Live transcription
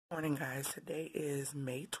Morning, guys. Today is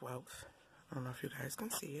May 12th. I don't know if you guys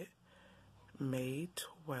can see it. May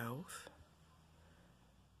 12th.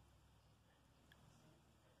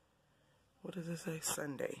 What does it say?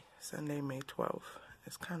 Sunday. Sunday, May 12th.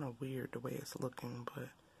 It's kind of weird the way it's looking, but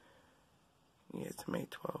yeah, it's May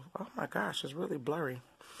 12th. Oh my gosh, it's really blurry.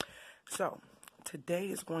 So, today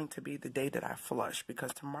is going to be the day that I flush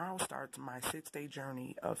because tomorrow starts my 6-day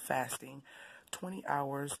journey of fasting, 20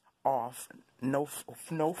 hours off, no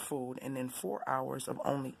food, and then 4 hours of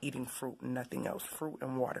only eating fruit and nothing else, fruit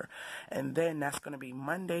and water. And then that's going to be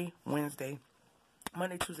Monday, Tuesday,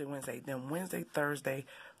 Wednesday. Then Wednesday, Thursday,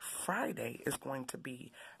 Friday is going to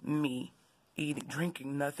be me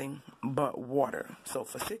drinking nothing but water. So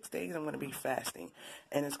for 6 days, I'm going to be fasting,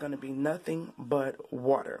 and it's going to be nothing but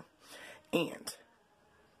water. And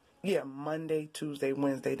yeah, Monday, Tuesday,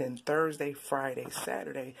 Wednesday, then Thursday, Friday,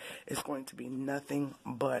 Saturday is going to be nothing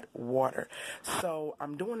but water. So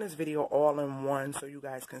I'm doing this video all in one so you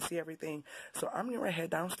guys can see everything. So I'm going to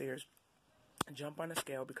head downstairs, jump on the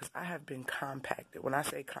scale because I have been compacted. When I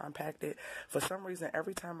say compacted, for some reason,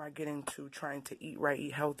 every time I get into trying to eat right,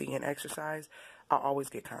 eat healthy, and exercise, I always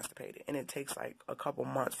get constipated. And it takes like a couple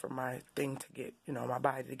months for my thing to get, my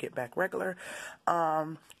body to get back regular.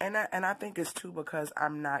 And I think it's too because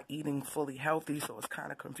I'm not eating fully healthy, so it's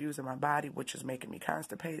kind of confusing my body, which is making me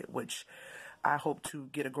constipated, which I hope to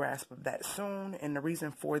get a grasp of that soon. And the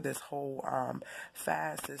reason for this whole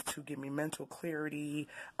fast is to give me mental clarity,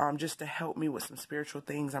 just to help me with some spiritual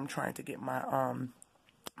things. I'm trying to get my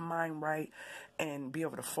mind right and be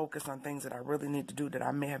able to focus on things that I really need to do that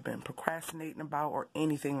I may have been procrastinating about or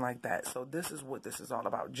anything like that. So this is what this is all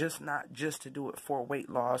about. Not just to do it for weight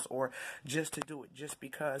loss or just to do it just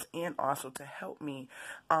because, and also to help me.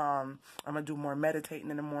 I'm gonna do more meditating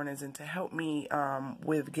in the mornings and to help me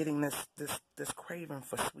with getting this craving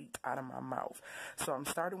for sweets out of my mouth. So I'm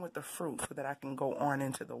starting with the fruit so that I can go on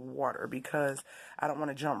into the water because I don't want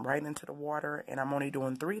to jump right into the water, and I'm only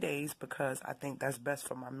doing 3 days because I think that's best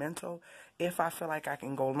for my mental. If I feel like I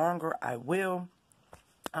can go longer, I will.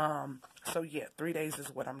 So yeah, 3 days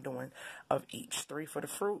is what I'm doing of each. 3 for the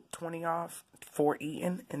fruit, 20 off, 4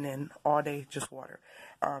 eating, and then all day just water.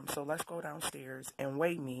 So let's go downstairs and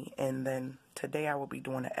weigh me, and then today I will be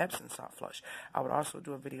doing an Epsom salt flush. I would also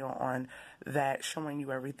do a video on that showing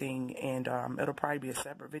you everything, and it'll probably be a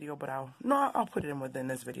separate video, but I'll put it within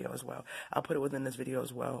this video as well. I'll put it within this video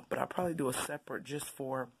as well, but I'll probably do a separate just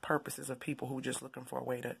for purposes of people who just looking for a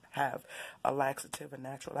way to have a laxative, a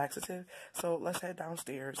natural laxative. So let's head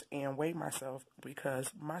downstairs and weigh myself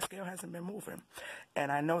because my scale hasn't been moving,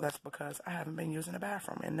 and I know that's because I haven't been using the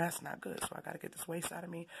bathroom, and that's not good. So I got to get this waste out of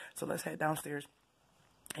me. So let's head downstairs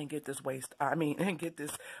and get this get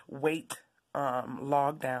this weight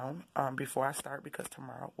log down before I start, because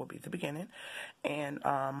tomorrow will be the beginning, and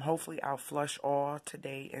hopefully I'll flush all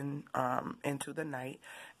today and into the night,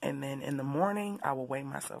 and then in the morning I will weigh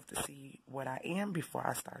myself to see what I am before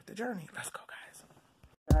I start the journey. Let's go, guys.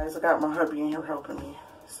 Guys, I got my hubby in here helping me,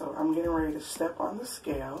 so I'm getting ready to step on the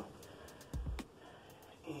scale,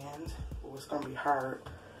 and it's gonna be hard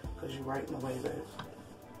because you're right in the way that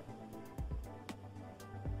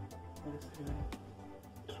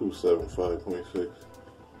 275.6.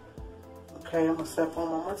 Okay, I'm gonna step on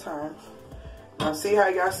one more time. Now see how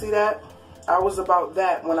y'all see that? I was about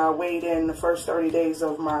that when I weighed in the first 30 days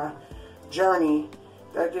of my journey.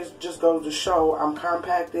 That just goes to show I'm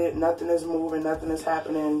compacted, nothing is moving, nothing is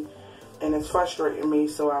happening, and it's frustrating me,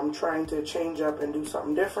 so I'm trying to change up and do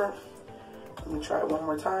something different. Let me try it one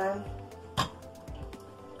more time.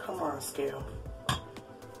 Come on, scale.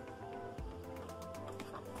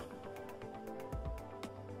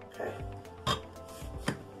 Okay.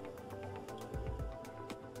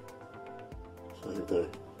 Same thing.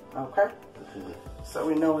 Okay. So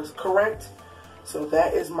we know it's correct. So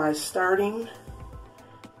that is my starting,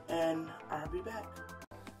 and I'll be back.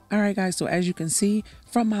 All right, guys, so as you can see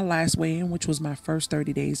from my last weigh-in, which was my first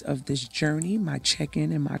 30 days of this journey, my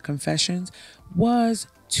check-in and my confessions was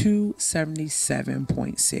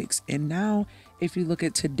 277.6. And now if you look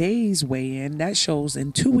at today's weigh-in, that shows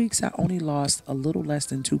in 2 weeks I only lost a little less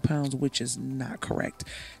than 2 pounds, which is not correct.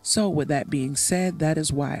 So with that being said, that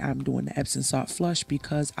is why I'm doing the Epsom salt flush,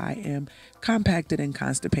 because I am compacted and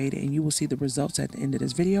constipated, and you will see the results at the end of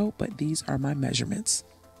this video, but these are my measurements.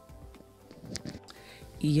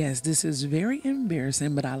 Yes, this is very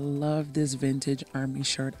embarrassing, but I love this vintage army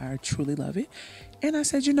shirt. I truly love it. And I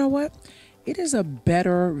said, you know what? It is a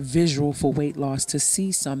better visual for weight loss to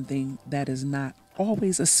see something that is not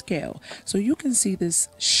always a scale. So you can see this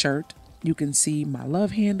shirt You can see my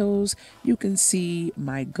love handles. You can see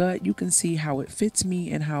my gut. You can see how it fits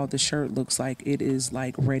me and how the shirt looks like it is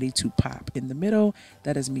like ready to pop in the middle.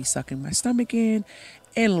 That is me sucking my stomach in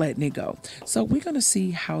and letting it go. So we're going to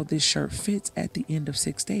see how this shirt fits at the end of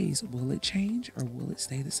 6 days. Will it change or will it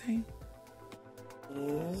stay the same?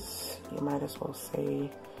 You might as well say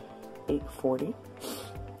 8:40.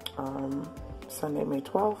 Sunday, May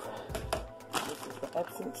 12th. This is the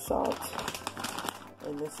Epsom salt.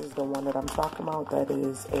 And this is the one that I'm talking about. That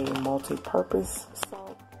is a multi-purpose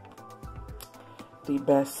salt. The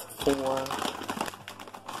best for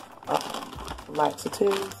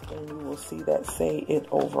laxatives. And you will see that say it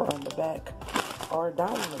over on the back or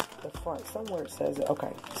down the front. Somewhere it says it.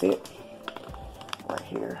 Okay, see it? Right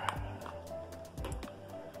here.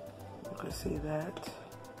 You can see that.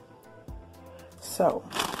 So,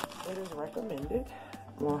 it is recommended.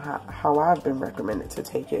 Well, how I've been recommended to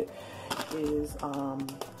take it is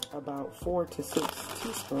about 4 to 6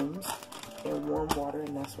 teaspoons in warm water,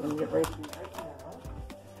 and that's what I'm getting ready to do right now.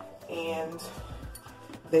 And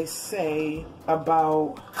they say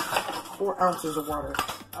about 4 ounces of water.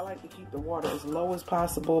 I like to keep the water as low as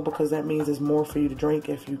possible because that means it's more for you to drink.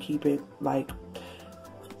 If you keep it like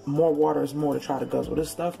more water is more to try to guzzle.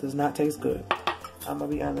 This stuff does not taste good. I'm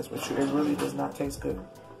gonna be honest with you, it really does not taste good.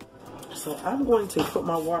 So I'm going to put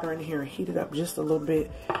my water in here and heat it up just a little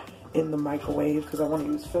bit in the microwave because I want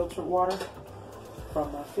to use filtered water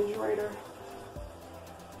from my refrigerator.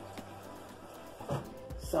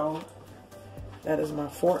 So that is my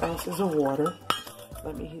 4 ounces of water.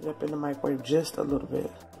 Let me heat it up in the microwave just a little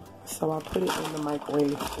bit. So I put it in the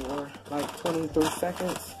microwave for like 23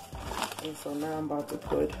 seconds. And so now I'm about to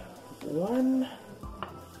put 1,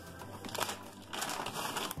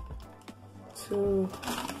 2,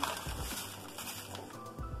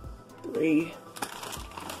 3,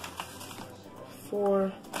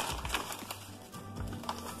 4,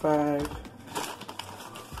 5,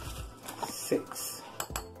 6.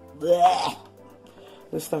 Blech.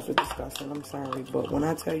 This stuff is disgusting. I'm sorry, but when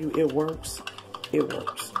I tell you it works, it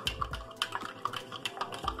works.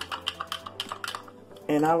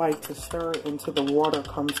 And I like to stir it until the water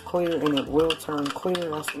comes clear, and it will turn clear.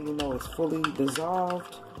 That's when you know it's fully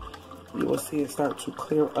dissolved. You will see it start to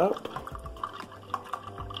clear up.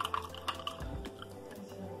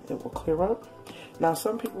 It will clear up. Now,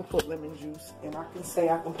 some people put lemon juice, and I can say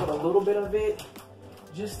I can put a little bit of it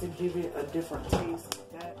just to give it a different taste.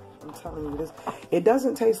 That, I'm telling you this, it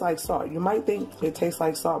doesn't taste like salt. You might think it tastes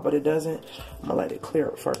like salt, but it doesn't. I'm gonna let it clear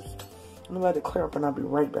up first. I'm gonna let it clear up, and I'll be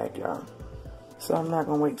right back, y'all. So I'm not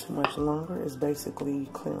gonna wait too much longer. It's basically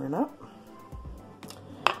clearing up.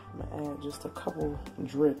 I'm gonna add just a couple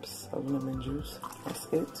drips of lemon juice. That's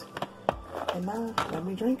it. And now, let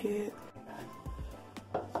me drink it.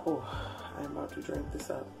 Oh, I'm about to drink this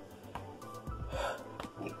up.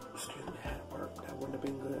 Excuse me, I had to work. That wouldn't have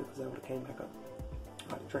been good because I would have came back up. I'm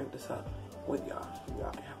about to drink this up with y'all.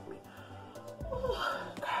 Y'all can help me. Oh,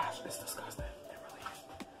 gosh, it's disgusting. It really is.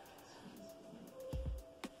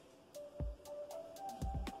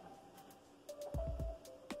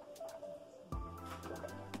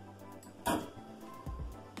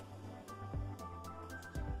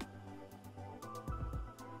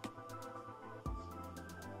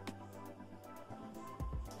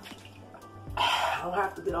 I don't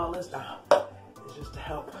have to get all this down. It's just to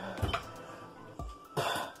help.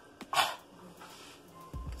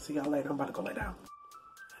 See y'all later. I'm about to go lay down.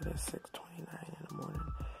 It is 6:29 in the morning.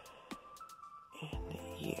 And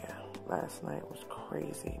yeah, last night was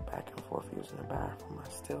crazy. Back and forth using the bathroom. I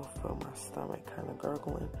still feel my stomach kind of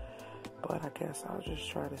gurgling. But I guess I'll just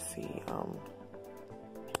try to see what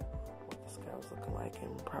the scale's looking like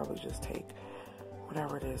and probably just take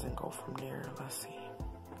whatever it is and go from there. Let's see.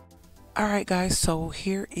 Alright guys, so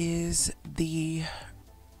here is the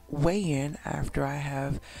weigh-in after I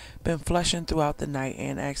have been flushing throughout the night,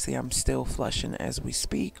 and actually I'm still flushing as we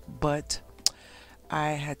speak, but I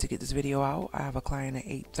had to get this video out. I have a client at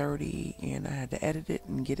 8:30 and I had to edit it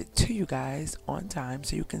and get it to you guys on time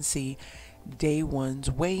so you can see day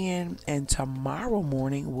one's weigh-in, and tomorrow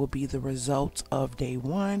morning will be the results of day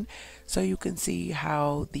one so you can see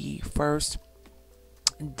how the first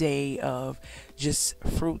day of just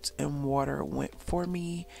fruits and water went for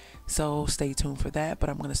me. So stay tuned for that,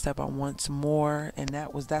 but I'm going to step on once more, and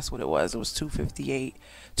that's what it was. It was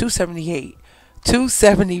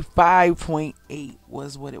 275.8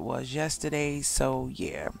 was what it was yesterday. So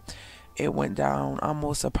yeah, it went down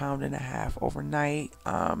almost 1.5 pounds overnight.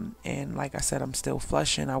 And like I said, I'm still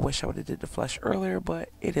flushing. I wish I would have did the flush earlier, but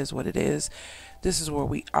it is what it is. This is where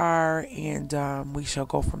we are, and we shall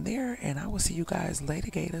go from there, and I will see you guys later,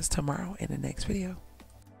 Gators, tomorrow in the next video.